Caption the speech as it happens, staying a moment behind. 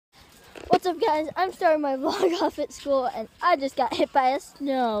up, guys? I'm starting my vlog off at school, and I just got hit by a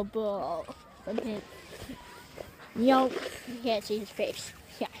snowball. You can't see his face.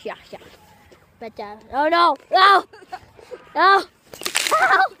 Yeah. But, oh no! No! No! Ow!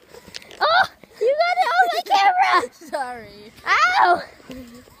 Oh! You got it on my camera! Sorry. Ow!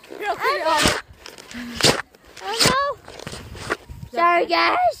 Oh no! Sorry,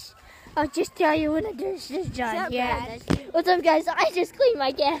 guys. I'll just tell you when this is done. Yeah. What's up, guys? I just cleaned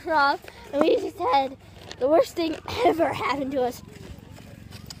my camera off, and we just had the worst thing ever happen to us.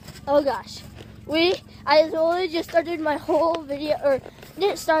 Oh gosh. I totally just started my whole video, or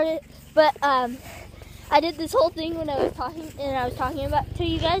didn't start it, but I did this whole thing when I was talking about to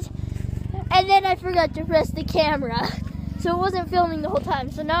you guys, and then I forgot to press the camera, so it wasn't filming the whole time.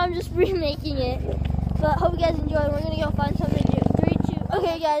 So now I'm just remaking it. But hope you guys enjoy. We're gonna go find something to do. 3, 2.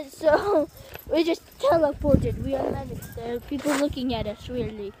 Okay, guys. So we just teleported. We are magic. There are people looking at us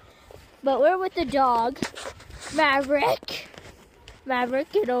weirdly, but we're with the dog, Maverick.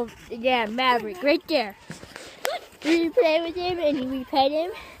 Maverick, get over. Yeah, Maverick, right there. We play with him and we pet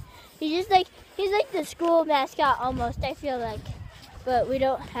him. He's like the school mascot almost, I feel like. But we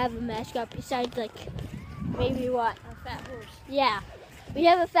don't have a mascot besides like maybe what? A fat horse. Yeah, we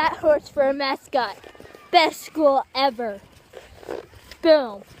have a fat horse for a mascot. Best school ever.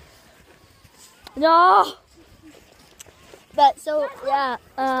 Boom. No. But so yeah,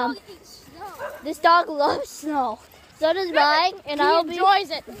 this dog loves snow. So does mine, and he enjoys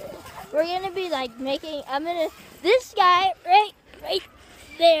it. We're gonna be like making. This guy right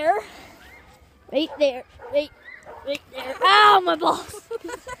there, right there. Ow, my balls!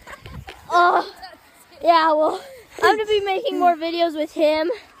 Oh, yeah. Well, I'm gonna be making more videos with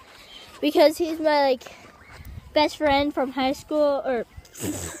him because he's my like best friend from high school or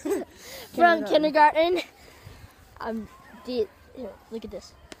from kindergarten. Here, look at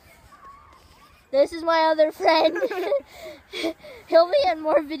this. This is my other friend. He'll be in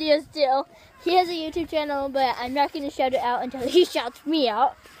more videos too. He has a YouTube channel, but I'm not going to shout it out until he shouts me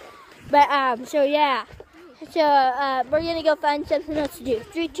out. But, so yeah. So, we're going to go find something else to do.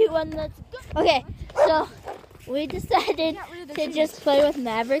 3, 2, 1, let's go. Okay, so we decided to just play with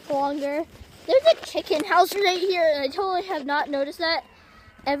Maverick longer. There's a chicken house right here, and I totally have not noticed that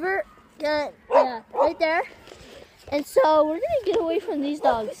ever. Yeah, right there. And so we're gonna get away from these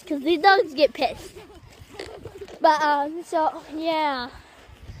dogs because these dogs get pissed. But so yeah,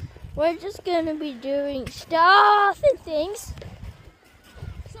 we're just gonna be doing stuff and things.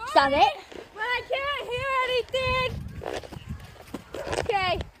 Sorry, Stop it! but I can't hear anything.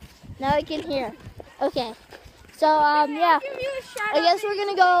 Okay, now I can hear. Okay, so yeah, I guess we're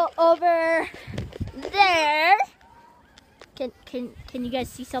gonna go over there. Can you guys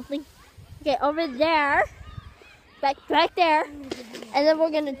see something? Okay, over there. Back there, and then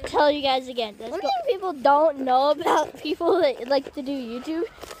we're gonna tell you guys again. One thing people don't know about people that like to do YouTube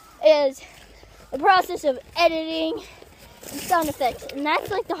is the process of editing and sound effects, and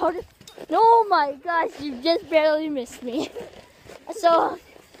that's like the hardest. Oh my gosh, you just barely missed me. So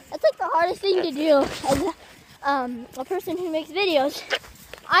that's like the hardest thing to do as a person who makes videos.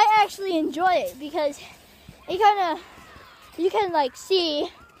 I actually enjoy it because you can like see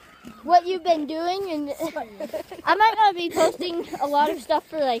what you've been doing, and I might not be posting a lot of stuff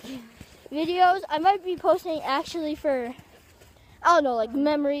for like videos. I might be posting actually for, I don't know, like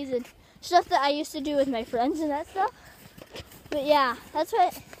memories and stuff that I used to do with my friends and that stuff. But yeah, that's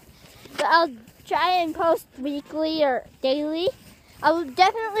what. But I'll try and post weekly or daily. I will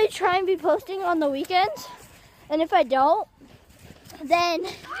definitely try and be posting on the weekends, and if I don't, then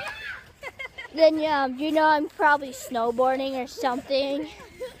you know, I'm probably snowboarding or something.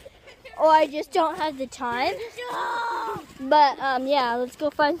 Or I just don't have the time. But yeah, let's go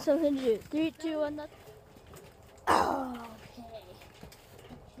find something to do. 3, 2, 1. Oh, okay.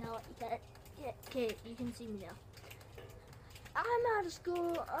 Now okay, you can see me now. I'm out of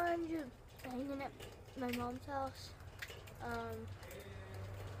school. I'm just hanging at my mom's house.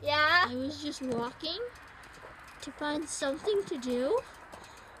 Yeah. I was just walking to find something to do,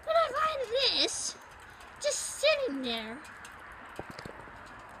 and I find this just sitting there.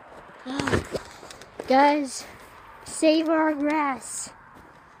 Oh, guys, save our grass.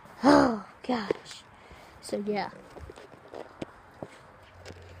 Oh gosh. So yeah.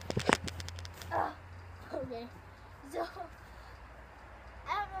 Okay. So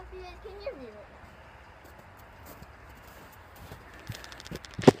I don't know if you guys can hear me right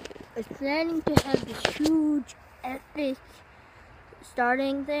now. I was planning to have this huge, epic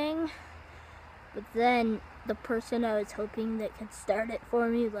starting thing, but then the person I was hoping that could start it for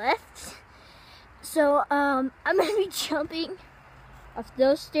me left. So I'm gonna be jumping Off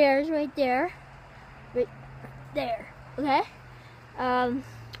those stairs right there. Right there. Okay?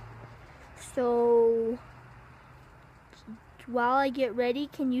 So while I get ready,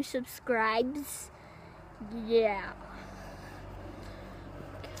 can you subscribe? Yeah.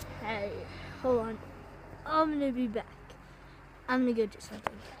 Okay. Hold on. I'm gonna be back. I'm gonna go do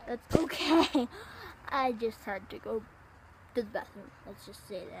something. That's okay. I just had to go to the bathroom. Let's just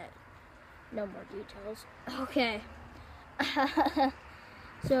say that. No more details. Okay.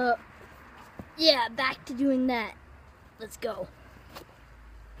 So, yeah, back to doing that. Let's go.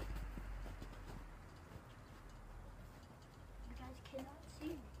 You guys cannot see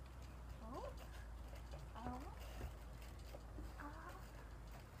me. Oh. Oh.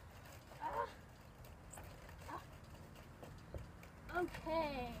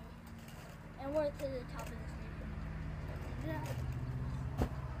 Okay. And we're to the top of the station.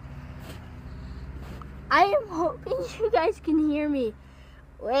 I am hoping you guys can hear me.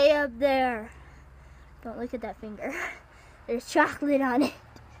 Way up there. Don't look at that finger. There's chocolate on it.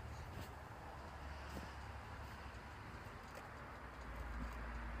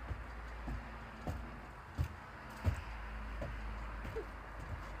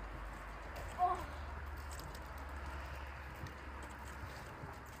 Oh.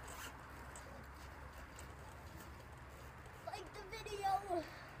 Like the video.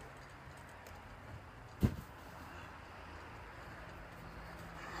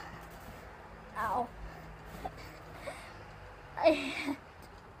 Ow.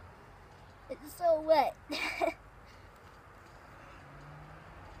 It's so wet.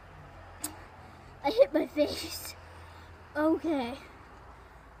 I hit my face. Okay.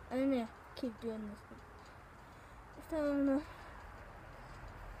 I'm gonna keep doing this.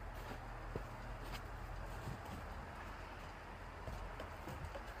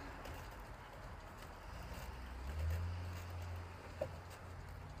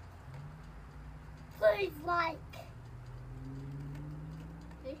 Please like.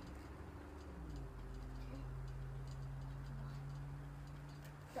 See?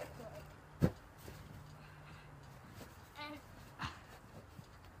 And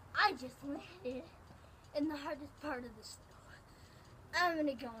I just landed in the hardest part of the snow. I'm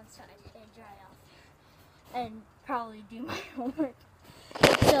gonna go inside and dry off and probably do my homework.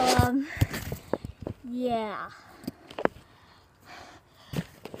 So, yeah.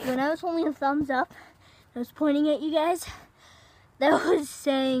 When I was holding a thumbs up, I was pointing at you guys, that was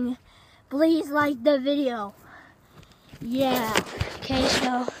saying, please like the video. Yeah. Okay,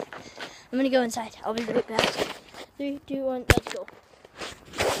 so I'm gonna go inside. I'll be right back. 3, 2, 1, let's go.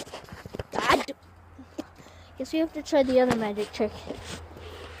 Guess we have to try the other magic trick.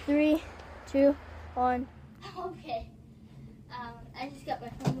 3, 2, 1. Okay. I just got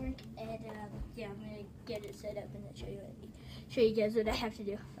my homework, and yeah, I'm gonna get it set up and then show you guys what I have to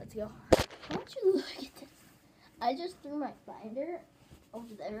do. Let's go. Why don't you look at this? I just threw my binder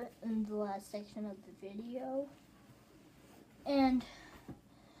over there in the last section of the video, and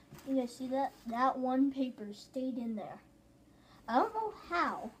you guys see that? That one paper stayed in there. I don't know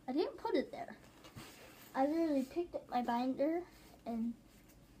how. I didn't put it there. I literally picked up my binder, and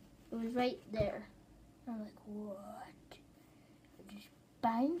it was right there. I'm like, what? This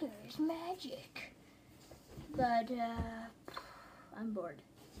binder is magic. But, I'm bored.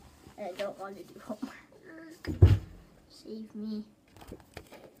 And I don't want to do homework. Save me.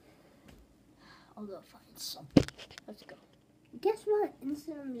 I'll go find something. Let's go. Guess what?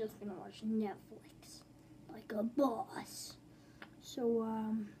 Instead, I'm just gonna watch Netflix. Like a boss. So,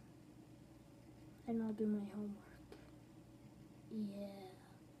 and I'll do my homework.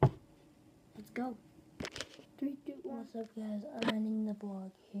 Yeah. Let's go. 3, 2, 1. What's up, guys? I'm ending the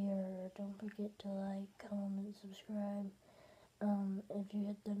vlog here. Don't forget to like, comment, subscribe. If you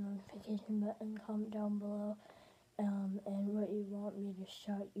hit the notification button, comment down below. And what you want me to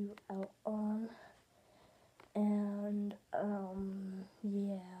shout you out on. And,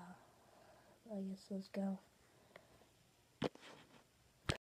 yeah. I guess let's go.